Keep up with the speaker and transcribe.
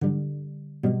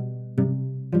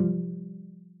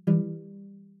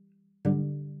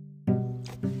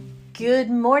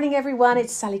Good morning, everyone.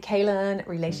 It's Sally Kalen,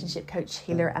 relationship coach,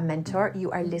 healer, and mentor.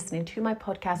 You are listening to my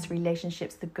podcast,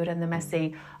 Relationships, the Good and the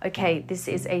Messy. Okay, this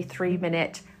is a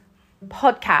 3-minute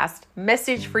podcast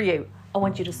message for you. I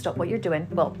want you to stop what you're doing.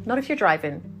 Well, not if you're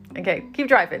driving. Okay, keep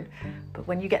driving. But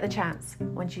when you get the chance, I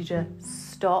want you to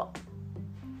stop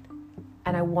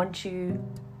and I want you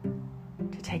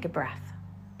to take a breath.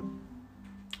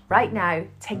 Right now,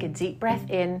 take a deep breath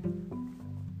in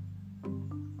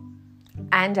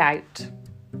and out.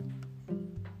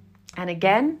 And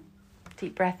again,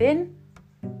 deep breath in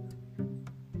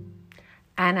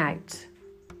and out.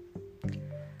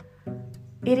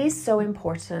 It is so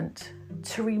important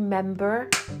to remember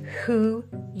who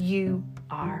you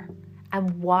are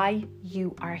and why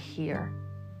you are here.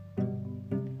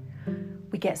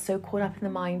 We get so caught up in the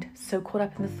mind, so caught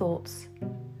up in the thoughts,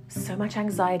 so much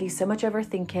anxiety, so much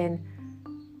overthinking.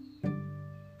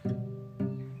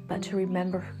 But to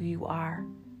remember who you are,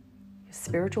 your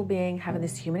spiritual being having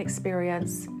this human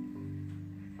experience.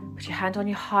 Put your hand on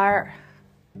your heart,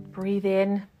 breathe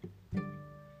in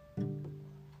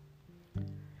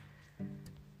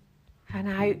and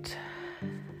out,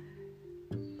 and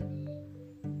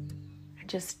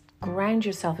just ground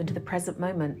yourself into the present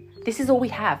moment. This is all we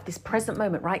have, this present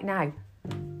moment right now.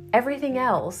 Everything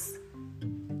else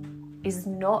is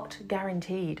not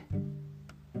guaranteed.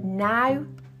 Now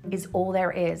is all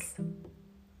there is.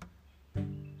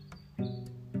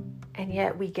 And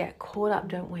yet we get caught up,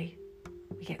 don't we?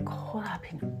 We get caught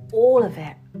up in all of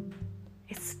it,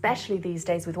 especially these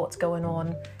days with what's going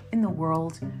on in the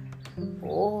world,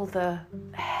 all the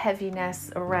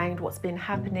heaviness around what's been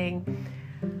happening.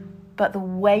 But the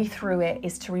way through it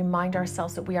is to remind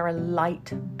ourselves that we are a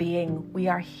light being. We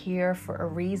are here for a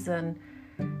reason.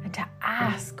 And to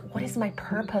ask, what is my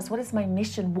purpose? What is my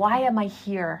mission? Why am I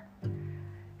here?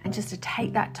 And just to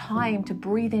take that time to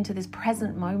breathe into this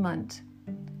present moment.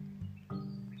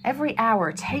 Every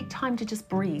hour, take time to just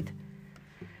breathe.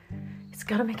 It's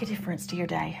going to make a difference to your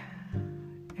day.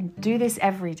 And do this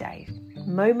every day.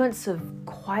 Moments of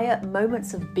quiet,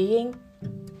 moments of being.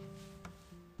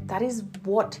 That is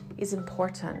what is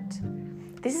important.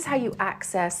 This is how you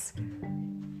access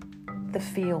the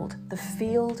field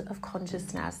of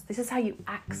consciousness. This is how you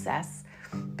access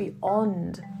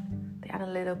beyond the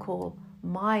analytical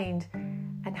mind,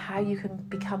 and how you can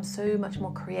become so much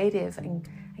more creative and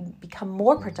become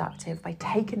more productive by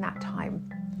taking that time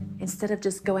instead of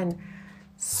just going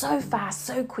so fast,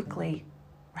 so quickly,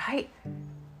 right?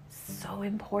 So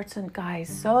important, guys,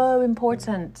 so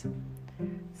important.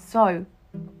 So,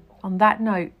 on that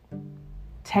note,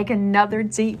 take another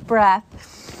deep breath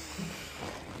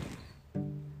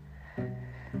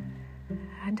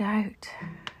and out.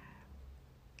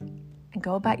 And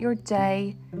go about your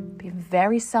day, being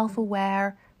very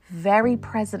self-aware, very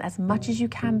present as much as you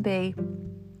can be,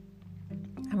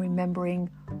 and remembering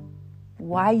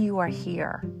why you are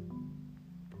here.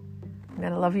 I'm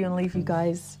going to love you and leave you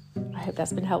guys. I hope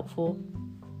that's been helpful.